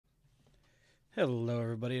Hello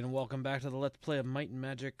everybody and welcome back to the Let's Play of Might and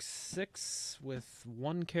Magic 6 with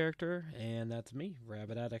one character, and that's me,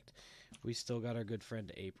 Rabbit Addict. We still got our good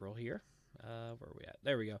friend April here. Where are we at?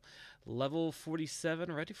 There we go. Level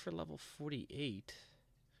 47, ready for level 48.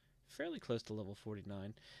 Fairly close to level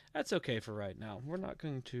 49. That's okay for right now. We're not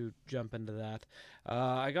going to jump into that.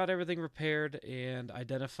 I got everything repaired and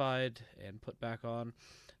identified and put back on.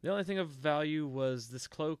 The only thing of value was this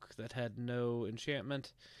cloak that had no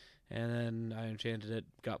enchantment. And then I enchanted it,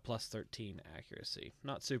 got plus 13 accuracy.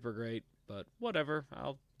 Not super great, but whatever,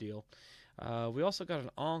 I'll deal. We also got an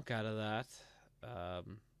Ankh out of that.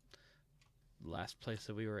 Last place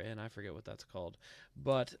that we were in, I forget what that's called.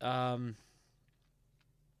 But we're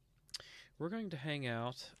going to hang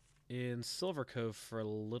out in Silver Cove for a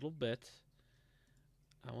little bit.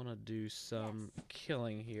 I want to do some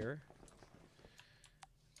killing here.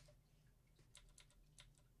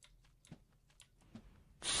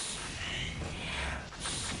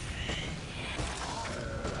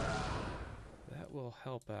 Will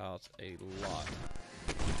help out a lot.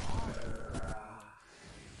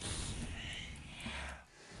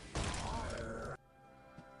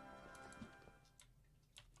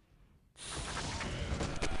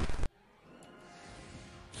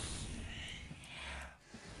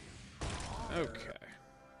 Okay.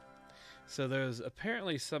 So there's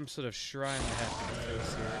apparently some sort of shrine I have to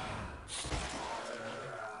face here.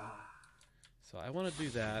 So I want to do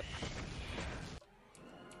that.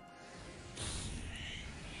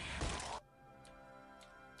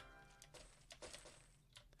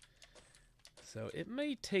 So it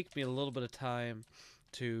may take me a little bit of time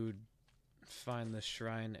to find the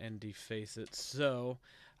shrine and deface it. So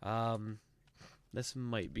this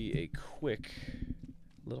might be a quick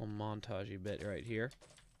little montagey bit right here.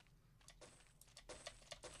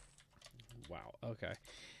 Wow, okay.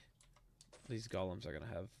 These golems are going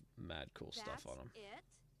to have mad cool stuff on them.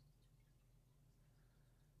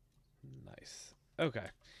 Nice. Okay.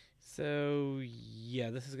 So, yeah,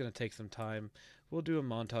 this is going to take some time. We'll do a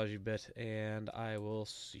montagey bit, and I will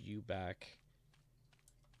see you back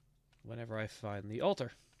whenever I find the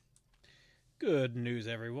altar. Good news,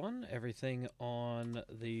 everyone. Everything on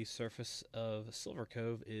the surface of Silver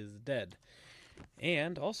Cove is dead.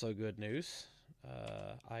 And also good news,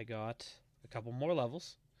 I got a couple more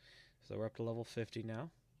levels. So we're up to level 50 now.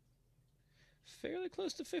 Fairly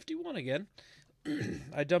close to 51 again.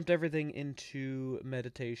 I dumped everything into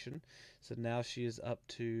meditation, so now she is up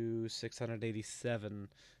to 687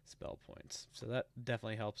 spell points. So that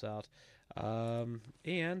definitely helps out.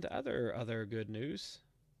 And other good news,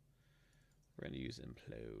 we're going to use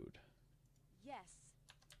Implode. Yes.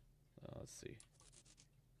 Let's see.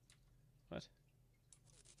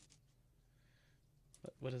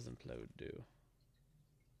 What does Implode do?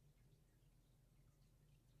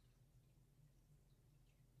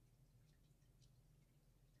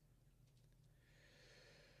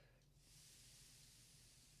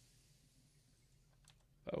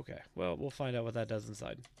 Okay, well, we'll find out what that does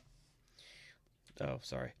inside. Oh,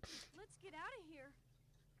 sorry. Let's get out of here.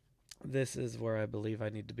 This is where I believe I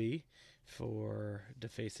need to be for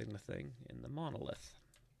defacing the thing in the monolith.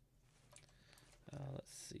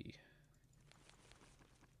 Let's see.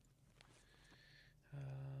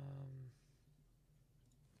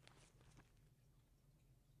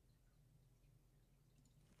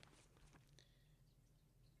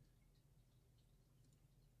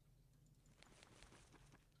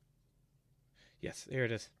 Yes, here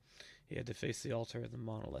it is. He had to face the altar of the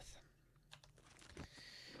monolith.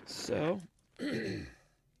 So,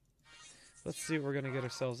 let's see what we're going to get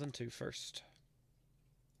ourselves into first.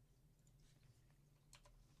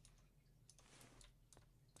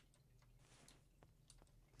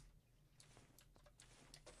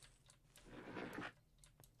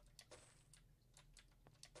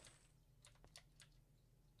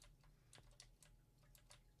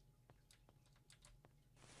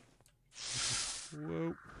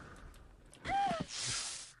 Whoa. Please.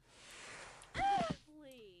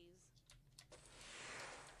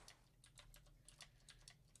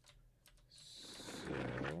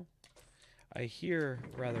 So, I hear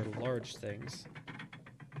rather large things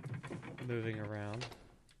moving around.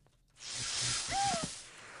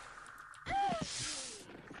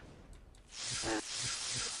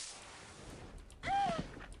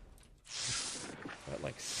 That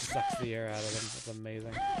like sucks the air out of them. It's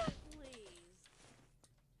amazing.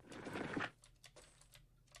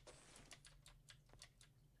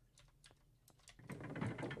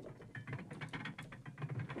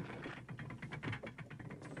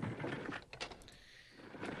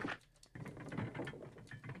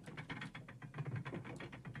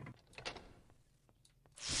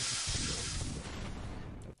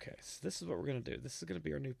 this is what we're going to do. This is going to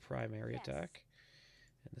be our new primary Yes. attack.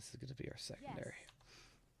 And this is going to be our secondary.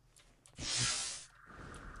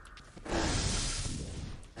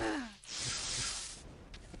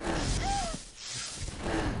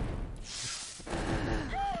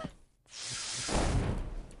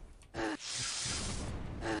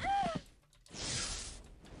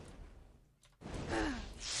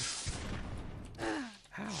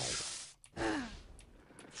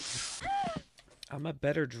 I'm a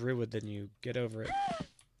better druid than you. Get over it.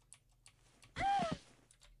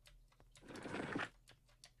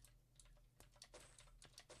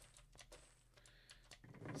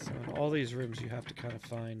 So in all these rooms, you have to kind of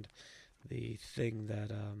find the thing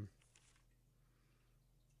that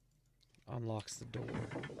unlocks the door.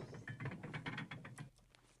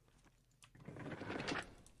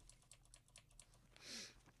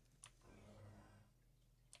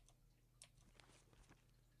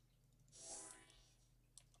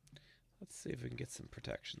 Let's see if we can get some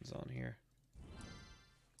protections on here.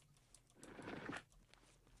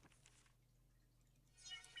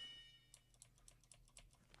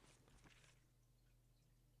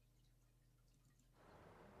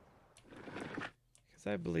 Because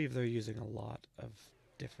I believe they're using a lot of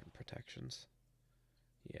different protections.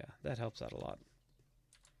 Yeah, that helps out a lot.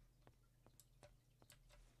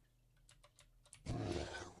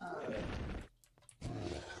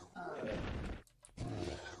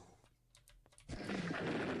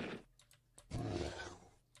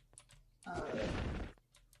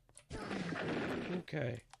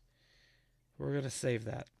 Okay. We're going to save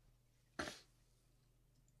that.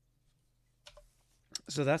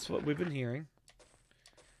 So that's what we've been hearing.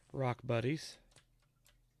 Rock buddies.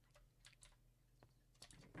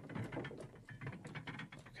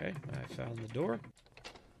 Okay, I found the door.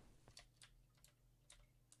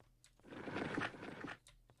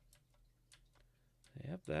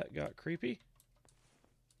 Yep, that got creepy.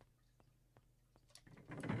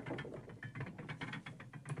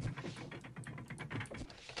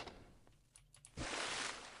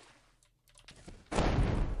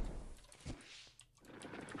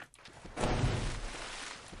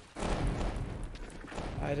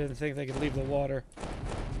 I didn't think they could leave the water.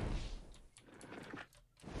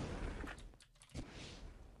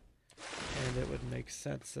 And it would make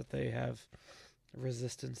sense that they have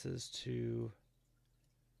resistances to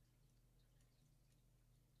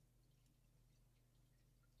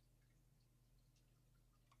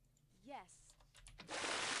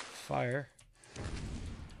fire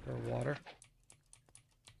or water.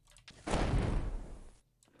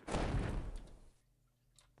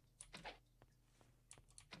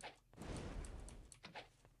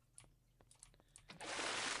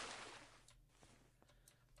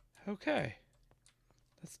 Okay,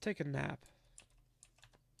 let's take a nap.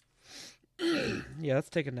 Yeah, let's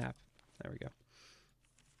take a nap. There we go.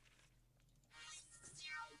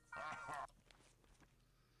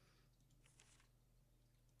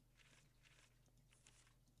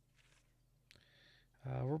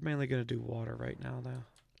 We're mainly going to do water right now, though.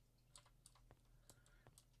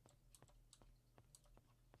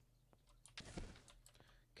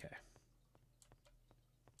 Okay.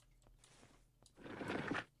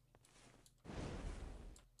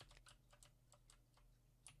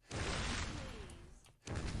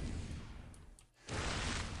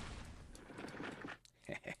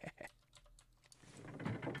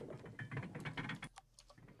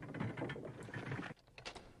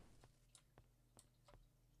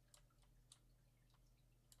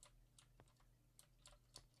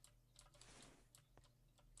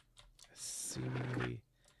 Seemingly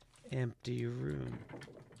empty room.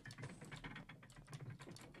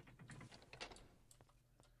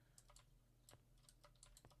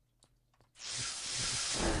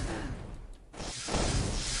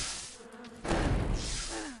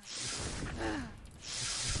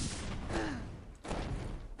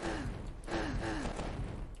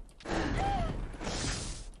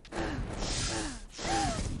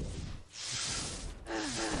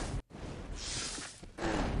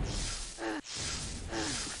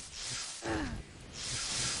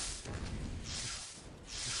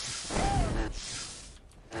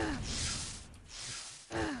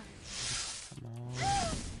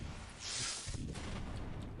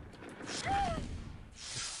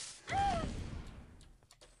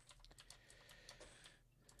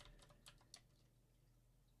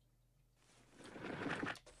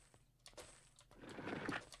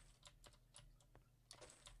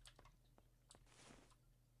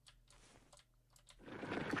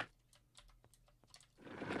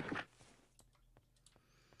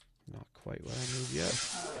 Not quite what I need yet.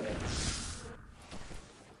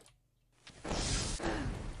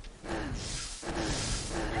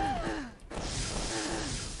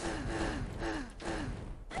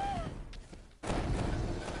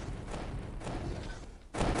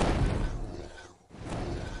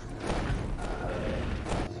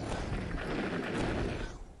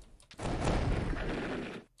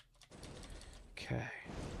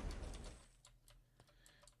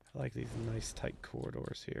 like these nice tight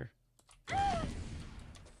corridors here.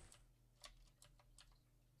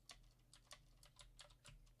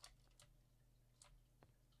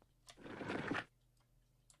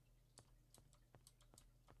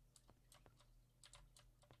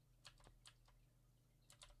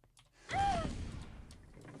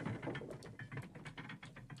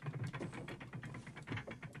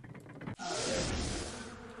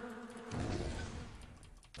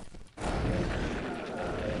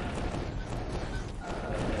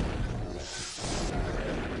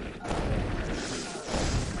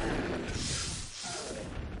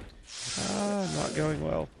 Not going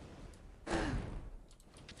well.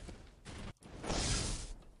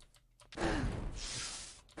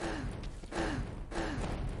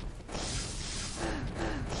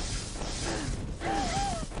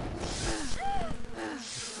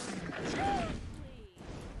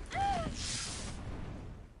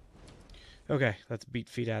 Okay, let's beat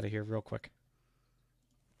feet out of here real quick.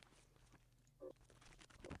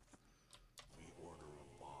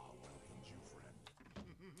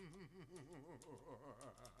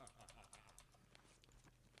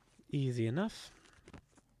 Easy enough.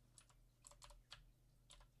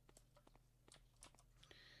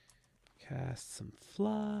 Cast some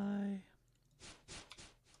fly.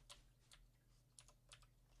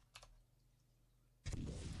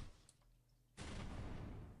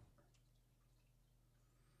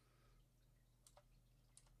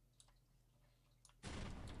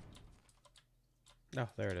 Oh,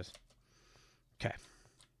 there it is. Okay.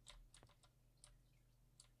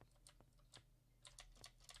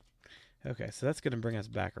 Okay, so that's going to bring us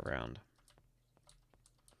back around.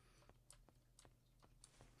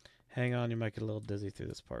 Hang on, you might get a little dizzy through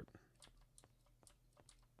this part.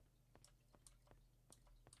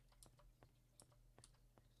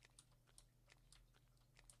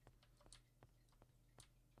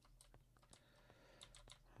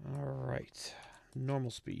 Alright.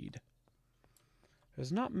 Normal speed.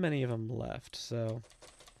 There's not many of them left, so...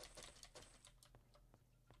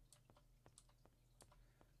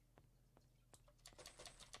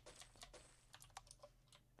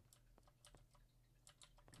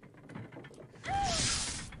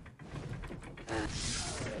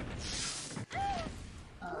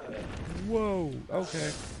 Whoa,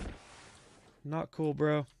 okay. Not cool,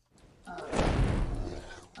 bro.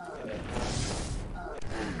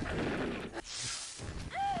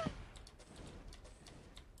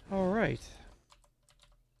 Alright.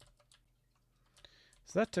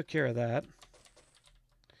 So that took care of that.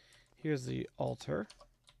 Here's the altar.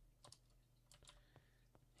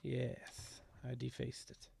 Yes, I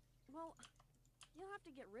defaced it. Well, you'll have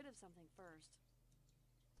to get rid of something first.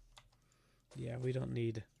 Yeah, we don't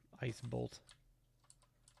need ice bolt.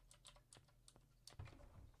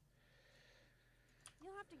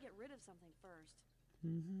 You'll have to get rid of something first.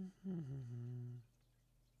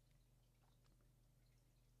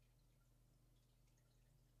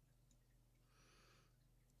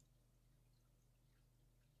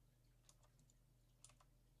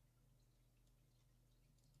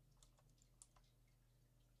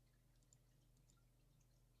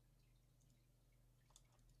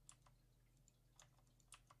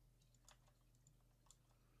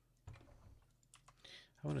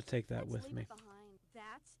 I want to take that Let's with leave me. it behind.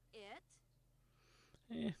 That's it?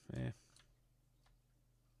 Eh.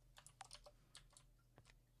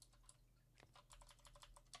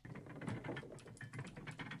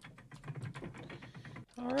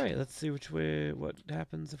 Alright, let's see which way, what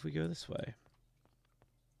happens if we go this way.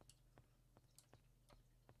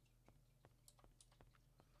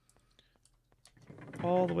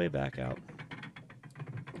 All the way back out.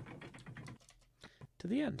 To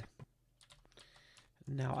the end.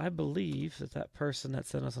 Now, I believe that that person that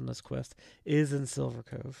sent us on this quest is in Silver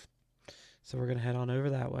Cove. So we're going to head on over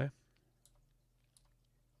that way.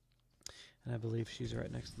 And I believe she's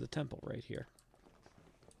right next to the temple right here.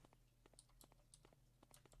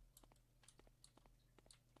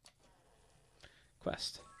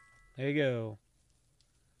 Quest. There you go.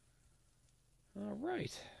 All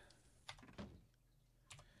right.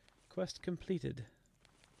 Quest completed.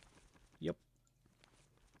 Yep.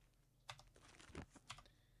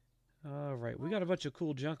 All right, we got a bunch of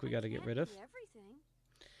cool junk we got to get rid of. Everything.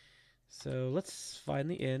 So let's find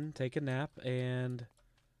the inn, take a nap, and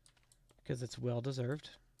because it's well deserved.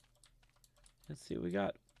 Let's see what we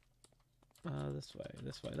got. This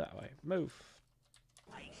way, that way. Move.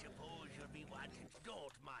 I suppose you'll be wanting.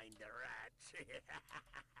 Don't mind the rats.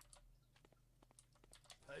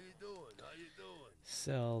 How you doing? How you doing?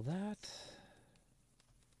 Sell that.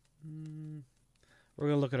 We're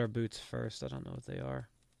gonna look at our boots first. I don't know what they are.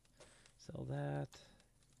 Sell that.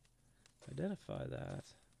 Identify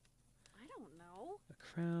that. I don't know. A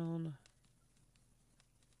crown.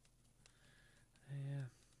 Yeah.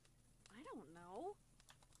 I don't know.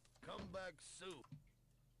 Come back soon.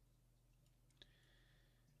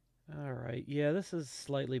 Alright, yeah, this is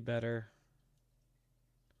slightly better.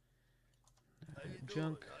 How you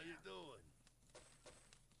Junk. doing? How you doing?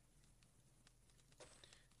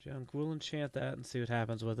 Junk. We'll enchant that and see what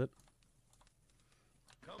happens with it.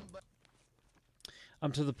 Come back.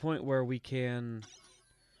 I'm to the point where we can,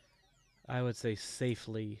 I would say,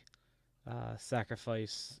 safely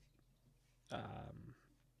sacrifice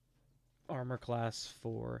armor class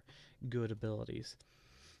for good abilities.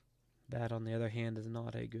 That, on the other hand, is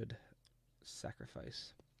not a good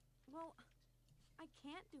sacrifice. Well, I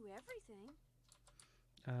can't do everything.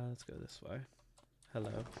 Let's go this way.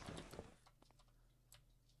 Hello.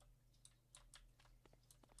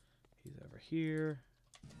 He's over here.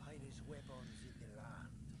 Finest weapons in the land.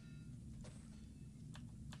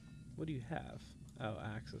 What do you have? Oh,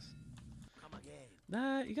 axes. Come again.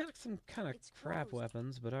 Nah, you got some kind of It's crap closed.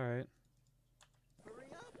 weapons, but alright.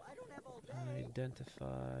 Hurry up! I don't have all day.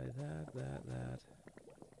 Identify that.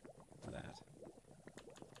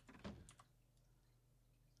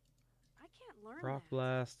 I can't learn Rock that.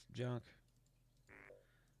 blast, junk.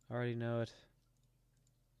 Already know it.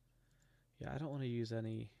 Yeah, I don't want to use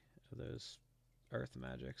any of those earth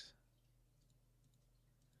magics.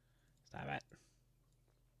 Stop it.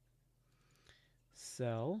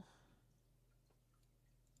 Sell.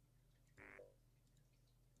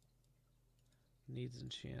 Needs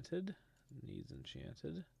enchanted. Needs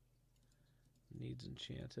enchanted. Needs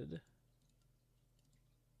enchanted.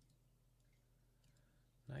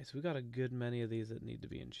 Nice. We got a good many of these that need to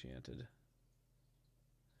be enchanted.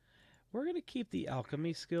 We're going to keep the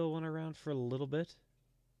alchemy skill one around for a little bit.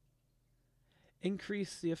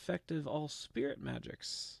 Increase the effect of all spirit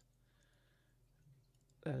magics.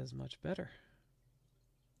 That is much better.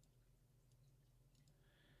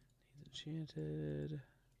 Needs enchanted.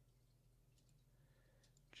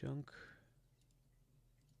 Junk.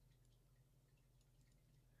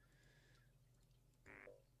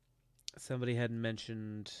 Somebody had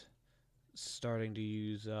mentioned starting to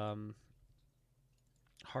use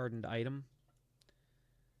hardened item.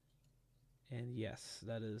 And yes,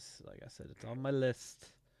 that is, like I said, it's on my list.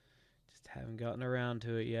 Just haven't gotten around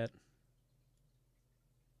to it yet.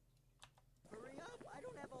 Hurry up! I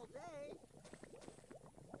don't have all day.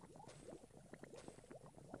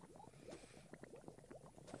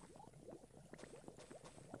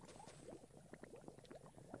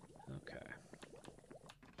 Okay.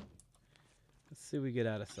 Let's see what we get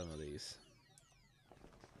out of some of these.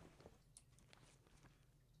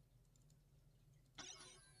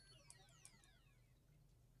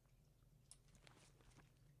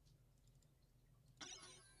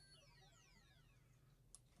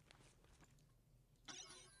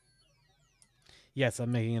 Yes,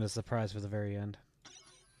 I'm making it a surprise for the very end.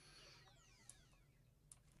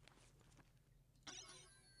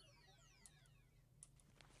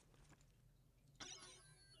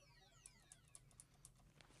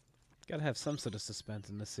 Gotta have some sort of suspense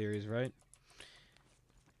in this series, right?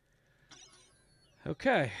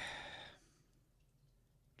 Okay.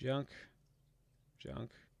 Junk.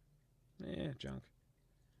 Junk. Junk.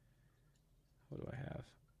 What do I have?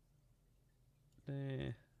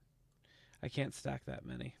 I can't stack that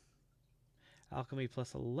many. Alchemy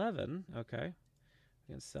plus 11. Okay.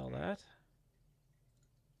 We can sell that.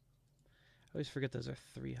 I always forget those are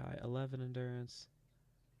 3 high. 11 endurance.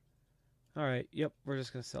 Alright, yep, we're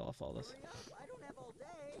just going to sell off all this. Hurry up! I don't have all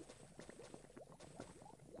day.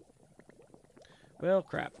 Well,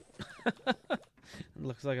 crap. It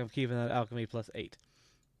looks like I'm keeping that alchemy plus 8.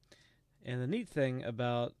 And the neat thing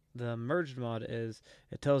about the merged mod is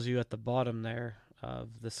it tells you at the bottom there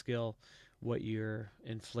of the skill what your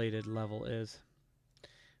inflated level is.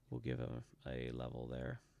 We'll give him a level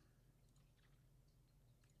there.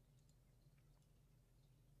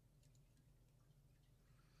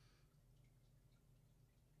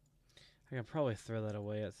 I can probably throw that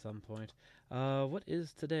away at some point. What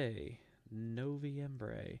is today?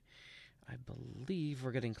 Noviembre. I believe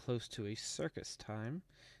we're getting close to a circus time.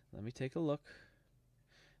 Let me take a look.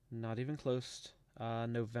 Not even close.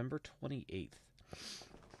 November 28th.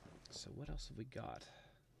 So what else have we got?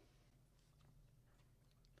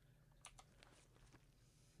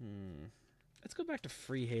 Let's go back to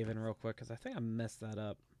Freehaven real quick, because I think I messed that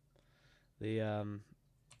up. The,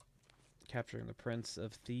 capturing the Prince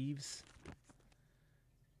of Thieves.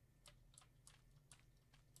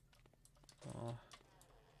 Aw.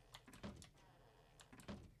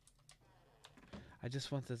 I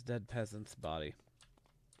just want this dead peasant's body.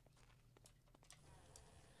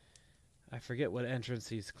 forget what entrance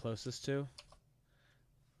he's closest to.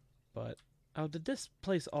 But, oh, did this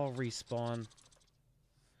place all respawn?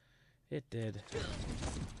 It did.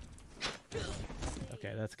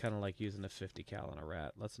 Okay, that's kind of like using a 50 cal on a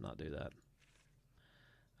rat. Let's not do that.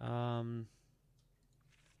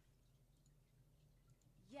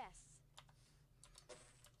 Yes.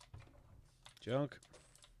 Junk.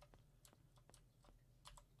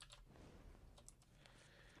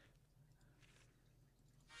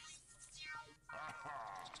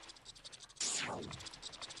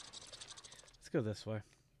 Let's go this way.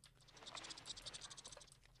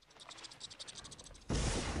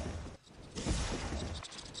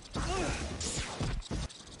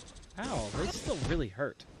 Ow, they still really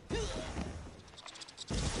hurt.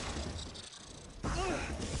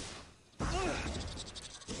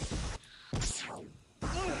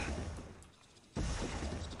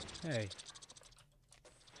 Hey.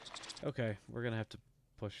 Okay, we're gonna have to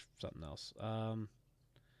push something else.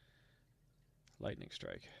 Lightning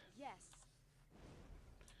strike. Yes.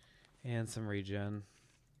 And some regen.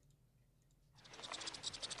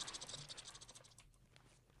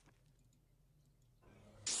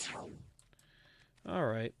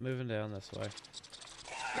 Alright, moving down this way.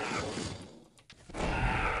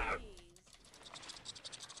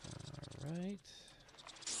 Alright.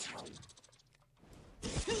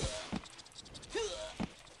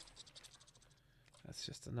 That's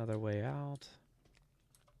just another way out.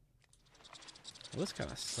 Well, this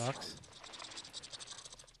kind of sucks.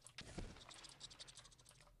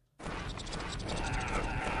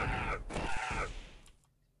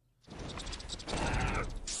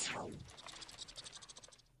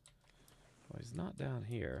 Well, he's not down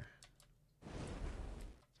here.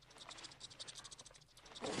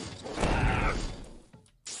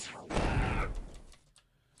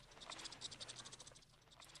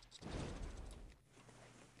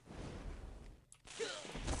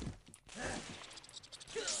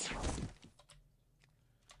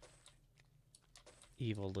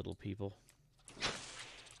 Evil little people.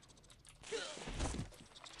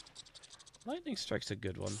 Lightning strike's a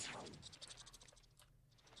good one.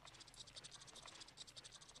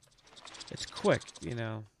 It's quick, you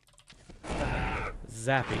know.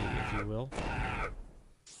 Zappy, if you will.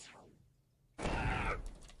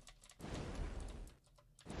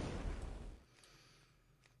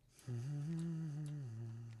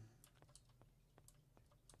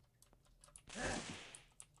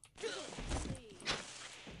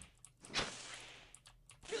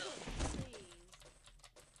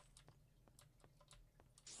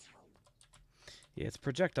 Yeah, its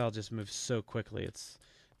projectile just moves so quickly. It's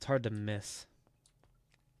hard to miss.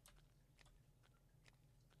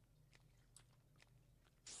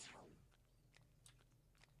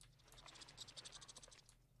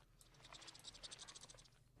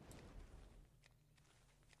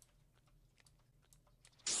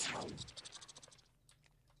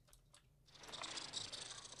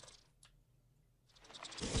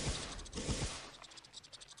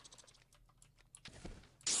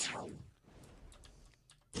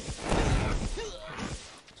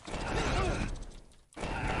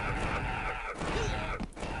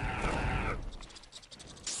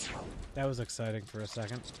 That was exciting for a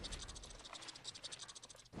second.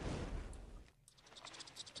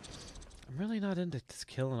 I'm really not into just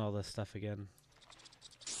killing all this stuff again.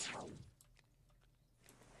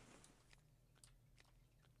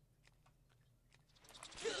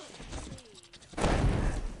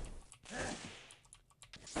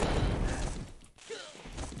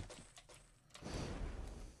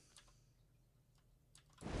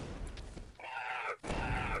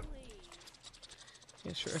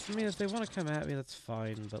 Yeah, sure. I mean, if they want to come at me, that's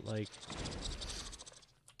fine, but like...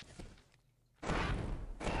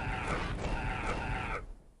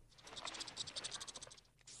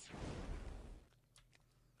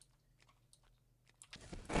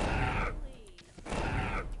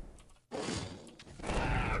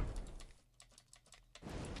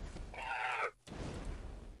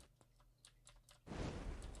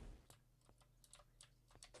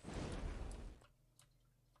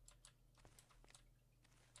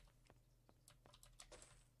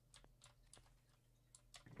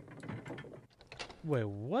 Wait,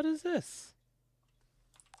 what is this?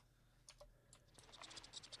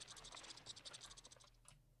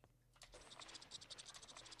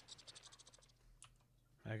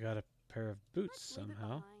 I got a pair of boots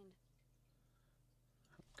somehow.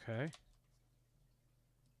 Okay.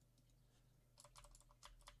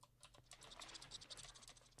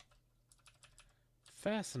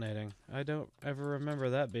 Fascinating. I don't ever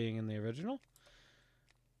remember that being in the original.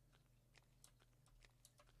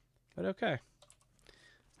 But okay.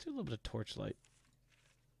 do a little bit of torchlight.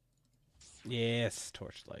 Yes,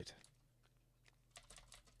 torchlight.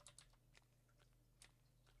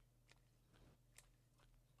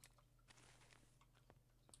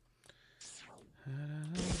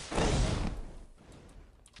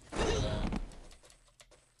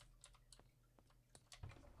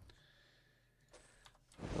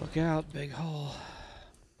 Look out, big hole.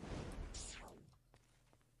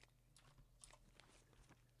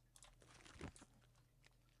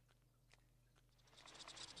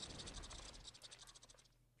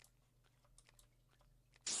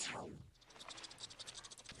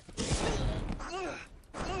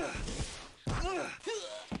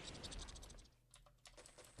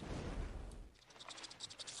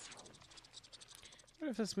 I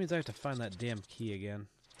wonder if this means I have to find that damn key again.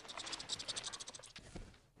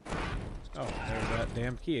 Oh, there's that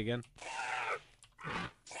damn key again.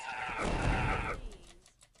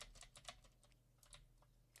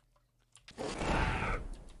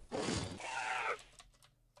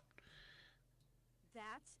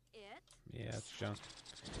 That's it? Yeah, it's junk.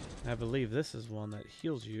 I believe this is one that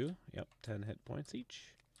heals you. Yep, 10 hit points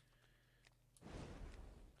each.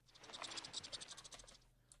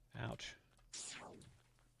 Ouch.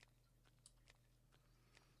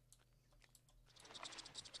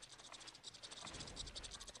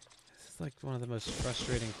 This is like one of the most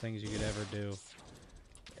frustrating things you could ever do.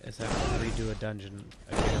 Is have to redo a dungeon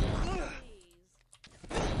again.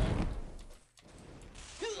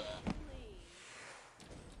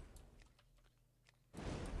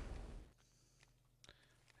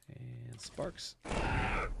 And sparks.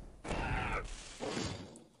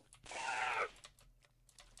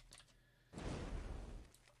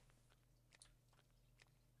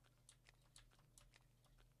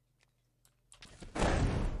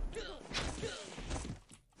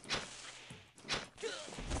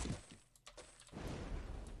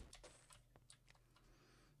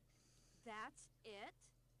 That's it?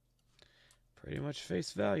 Pretty much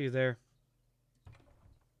face value there.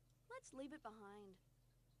 Let's leave it behind.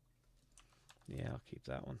 Yeah, I'll keep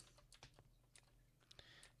that one.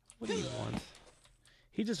 What do you want?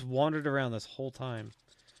 He just wandered around this whole time,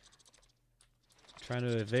 trying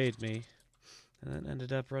to evade me, and then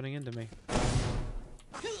ended up running into me.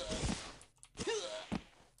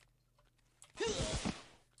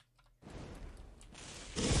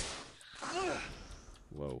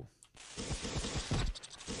 Whoa.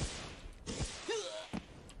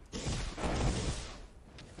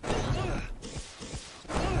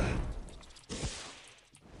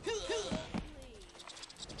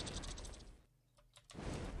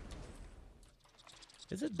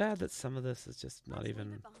 Is it bad that some of this is just not Let's leave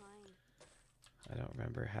even... it behind. I don't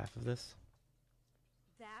remember half of this.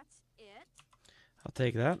 That's it? I'll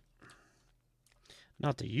take that.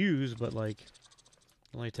 Not to use, but like, it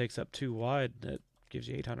only takes up 2 wide. That gives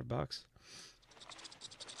you $800.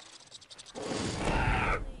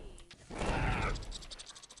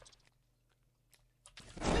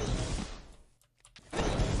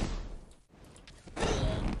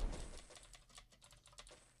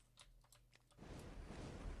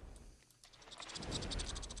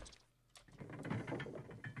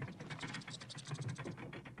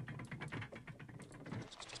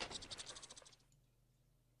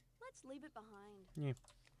 Let's leave it behind. Yeah.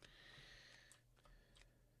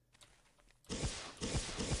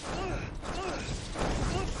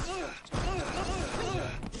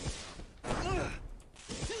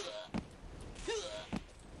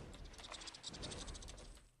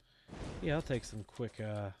 Yeah, I'll take some quick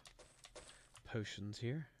potions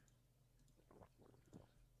here.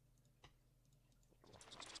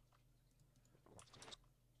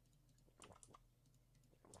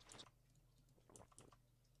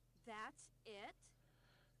 That's it?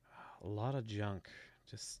 A lot of junk.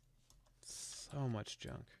 Just so much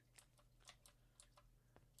junk.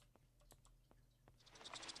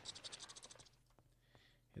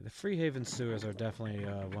 Yeah, the Freehaven sewers are definitely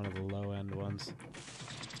one of the low-end ones.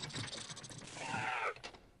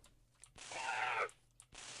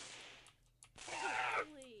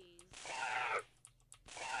 Please.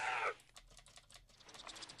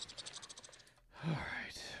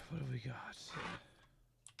 Alright, what do we got? Is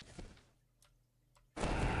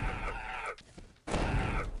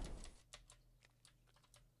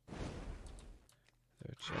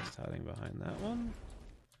there a chest hiding behind that one?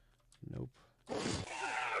 Nope.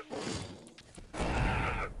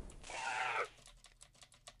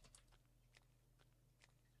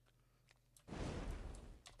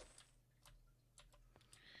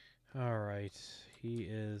 Alright, he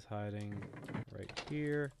is hiding right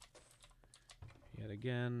here. Yet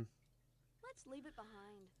again. Let's leave it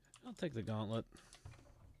behind. I'll take the gauntlet.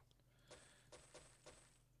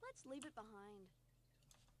 Just leave it behind.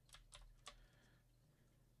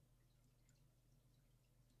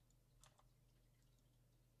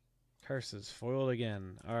 Curses foiled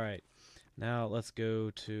again. All right. Now let's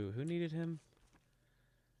go to who needed him?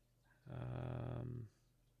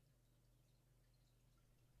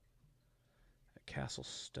 Castle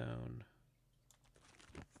Stone.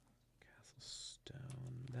 Castle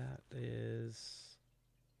Stone. That is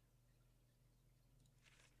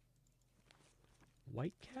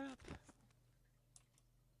Whitecap?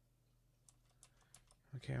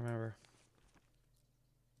 I can't remember.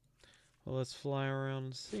 Well, let's fly around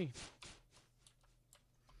and see.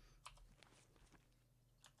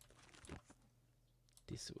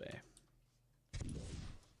 This way.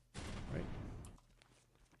 Right.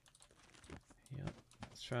 Yep.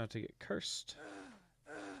 Let's try not to get cursed.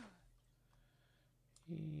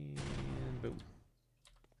 And boom.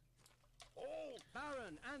 Old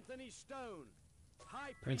Baron Anthony Stone,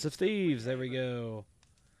 High Prince of Thieves. There we go.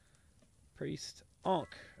 Priest.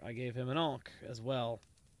 Ankh. I gave him an Ankh as well.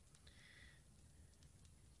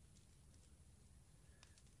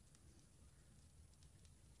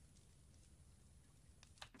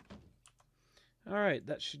 Alright,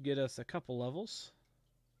 that should get us a couple levels.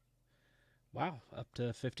 Wow, up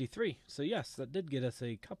to 53. So yes, that did get us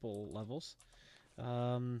a couple levels. We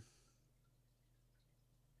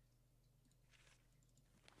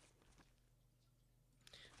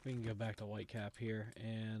can go back to Whitecap here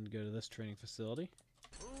and go to this training facility.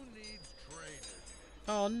 Who needs training?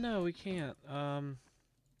 Oh no, we can't.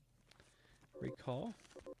 Recall.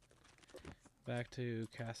 Back to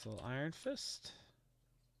Castle Iron Fist.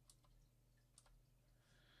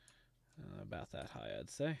 About that high, I'd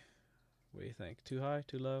say. What do you think? Too high?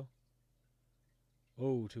 Too low?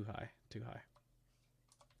 Oh, too high. Too high.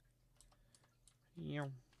 Yeah.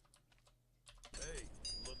 Hey,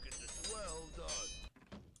 look at this. Well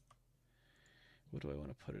done. What do I want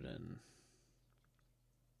to put it in?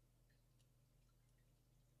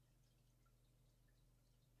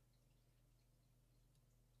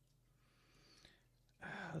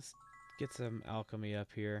 Let's get some alchemy up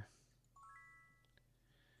here.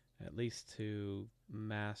 At least to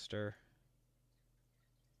master.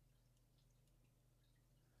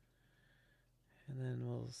 And then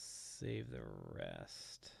we'll save the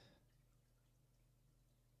rest.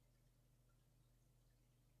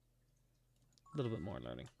 A little bit more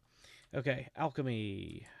learning. Okay,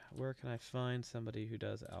 alchemy. Where can I find somebody who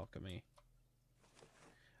does alchemy?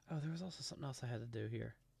 Oh, there was also something else I had to do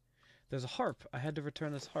here. There's a harp. I had to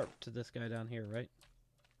return this harp to this guy down here, right?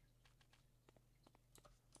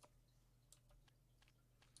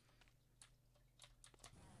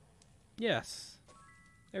 Yes.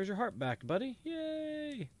 There's your harp back, buddy.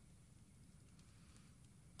 Yay!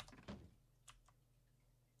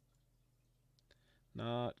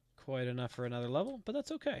 Not quite enough for another level, but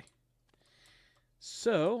that's okay.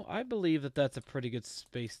 So, I believe that that's a pretty good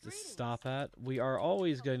space to stop at. We are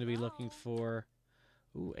always going to be looking for...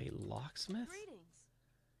 Ooh, a locksmith? Greetings.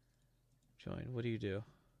 Join. What do you do?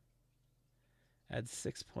 Add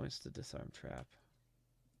 6 points to disarm trap.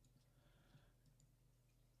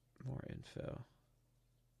 More info.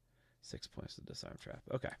 6 points to disarm trap.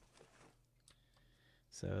 Okay.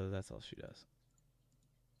 So that's all she does.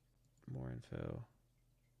 More info.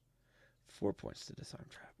 4 points to disarm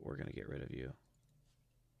trap. We're going to get rid of you.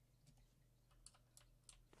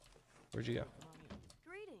 Where'd you go?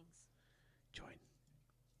 Greetings. Join.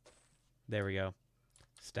 There we go.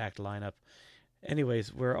 Stacked lineup.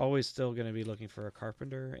 Anyways, we're always still going to be looking for a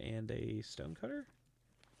carpenter and a stonecutter.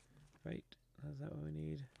 Right? Is that what we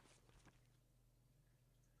need?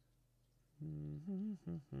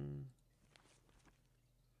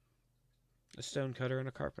 A stonecutter and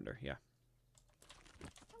a carpenter, yeah.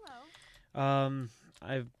 Hello.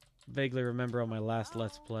 I vaguely remember on my last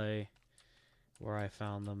Let's Play where I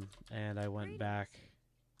found them, and I went back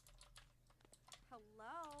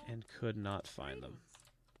Hello. and could not find them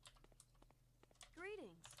Greetings.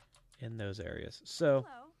 in those areas. So,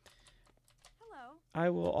 Hello. Hello. I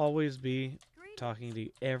will always be Greetings. talking to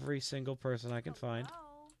every single person I can find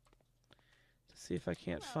Hello. to see if I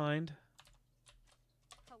can't Hello. find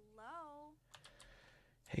Hello.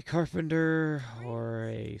 a carpenter or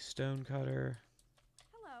a stonecutter.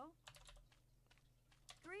 Hello.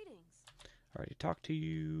 Greetings. Already talked to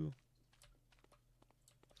you.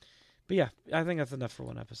 But yeah, I think that's enough for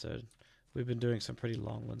one episode. We've been doing some pretty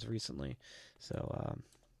long ones recently. So,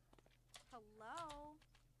 Hello.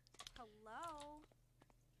 Hello.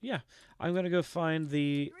 yeah, I'm going to go find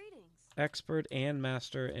the Greetings. expert and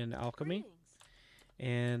master in alchemy. Greetings.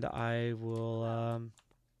 And I will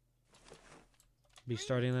be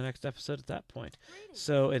starting the next episode at that point. Greetings.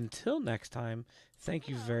 So until next time, thank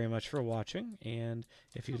you very much for watching, and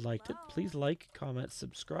if you liked it, please like, comment,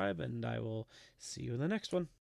 subscribe, and I will see you in the next one.